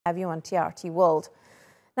Have you on TRT World.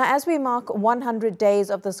 Now, as we mark 100 days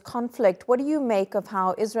of this conflict, what do you make of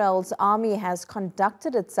how Israel's army has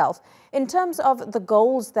conducted itself in terms of the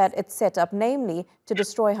goals that it set up, namely to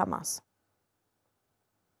destroy Hamas?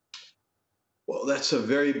 Well, that's a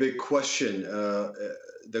very big question.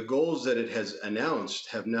 The goals that it has announced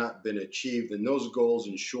have not been achieved, and those goals,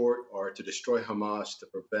 in short, are to destroy Hamas, to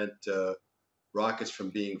prevent rockets from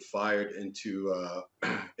being fired into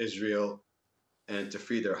Israel, and to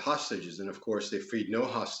free their hostages. And of course, they freed no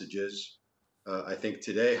hostages. I think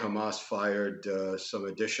today Hamas fired some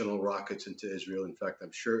additional rockets into Israel. In fact,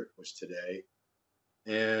 I'm sure it was today.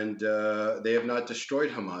 And they have not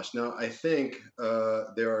destroyed Hamas. Now, I think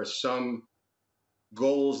there are some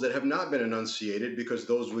goals that have not been enunciated because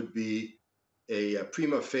those would be a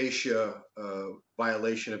prima facie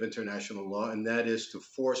violation of international law, and that is to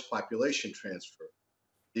force population transfer.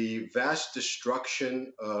 The vast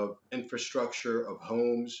destruction of infrastructure, of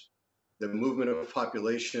homes, the movement of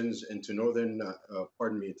populations into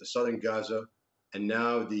into southern Gaza, and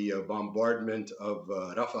now the bombardment of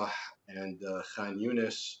Rafah and Khan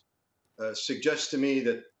Yunis suggests to me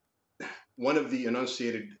that one of the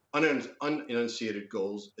unenunciated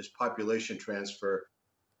goals is population transfer,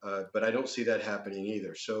 but I don't see that happening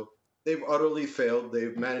either. So they've utterly failed.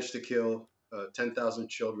 They've managed to kill 10,000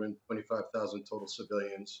 children, 25,000 total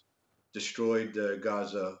civilians, destroyed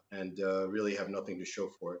Gaza, and really have nothing to show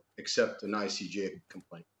for it except an ICJ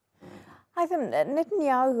complaint. Haytham,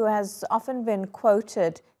 Netanyahu has often been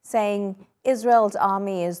quoted saying Israel's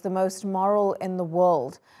army is the most moral in the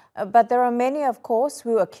world. But there are many, of course,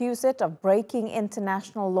 who accuse it of breaking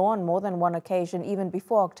international law on more than one occasion, even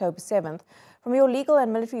before October 7th. From your legal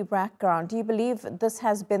and military background, do you believe this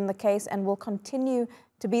has been the case and will continue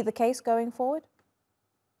to be the case going forward?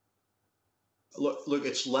 Look,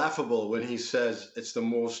 it's laughable when he says it's the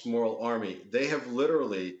most moral army. They have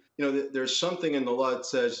literally, there's something in the law that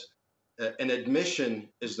says an admission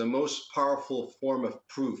is the most powerful form of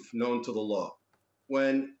proof known to the law.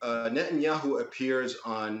 When Netanyahu appears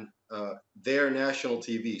on their national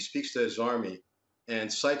TV, speaks to his army,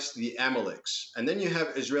 and cites the Amaleks, and then you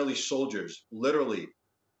have Israeli soldiers literally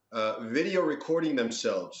video recording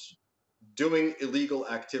themselves doing illegal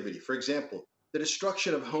activity. For example, the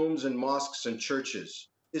destruction of homes and mosques and churches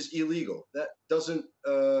is illegal.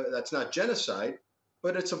 That's not genocide,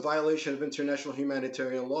 but it's a violation of international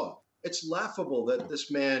humanitarian law. It's laughable that this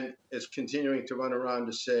man is continuing to run around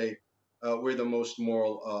to say we're the most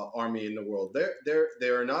moral army in the world. They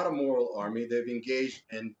are not a moral army. They've engaged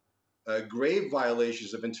in grave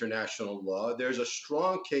violations of international law. There's a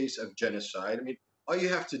strong case of genocide. I mean, all you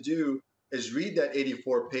have to do is read that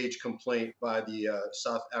 84-page complaint by the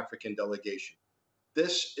South African delegation.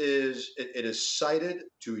 It is cited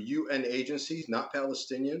to UN agencies, not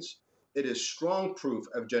Palestinians. It is strong proof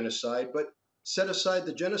of genocide, but set aside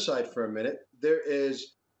the genocide for a minute. There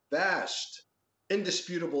is vast,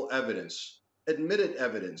 indisputable evidence, admitted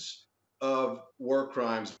evidence of war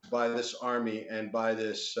crimes by this army and by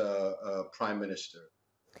this prime minister.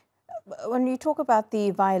 When you talk about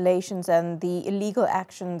the violations and the illegal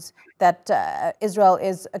actions that Israel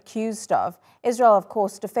is accused of, Israel, of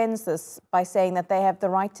course, defends this by saying that they have the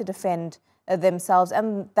right to defend themselves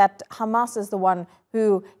and that Hamas is the one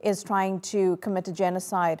who is trying to commit a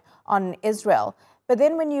genocide on Israel. But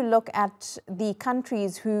then when you look at the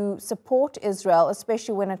countries who support Israel,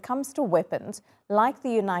 especially when it comes to weapons, like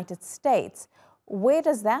the United States, where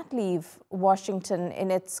does that leave Washington in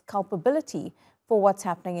its culpability for what's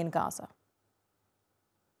happening in Gaza?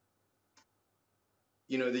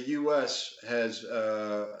 The U.S.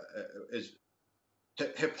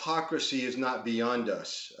 hypocrisy is not beyond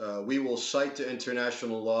us. We will cite to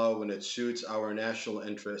international law when it suits our national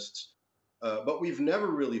interests, but we've never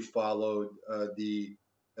really followed the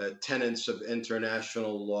tenets of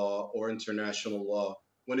international law or international law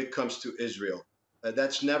when it comes to Israel.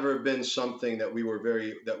 That's never been something that we're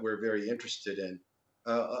very interested in.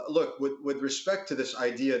 Look, with respect to this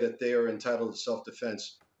idea that they are entitled to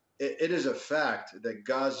self-defense, it is a fact that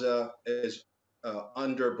Gaza is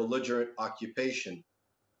under belligerent occupation.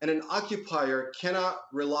 And an occupier cannot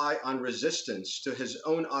rely on resistance to his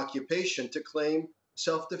own occupation to claim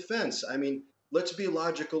self-defense. I mean, let's be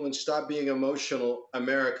logical and stop being emotional,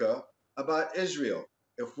 America, about Israel.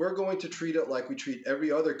 If we're going to treat it like we treat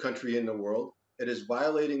every other country in the world, it is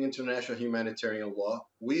violating international humanitarian law.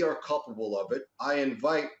 We are culpable of it. I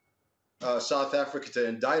invite South Africa to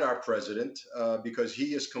indict our president because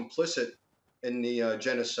he is complicit in the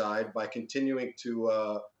genocide by continuing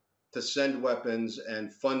to send weapons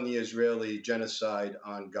and fund the Israeli genocide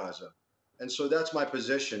on Gaza. And so that's my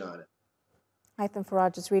position on it. Haytham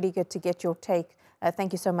Faraj, it's really good to get your take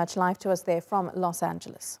Thank you so much. Live to us there from Los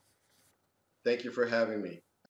Angeles. Thank you for having me.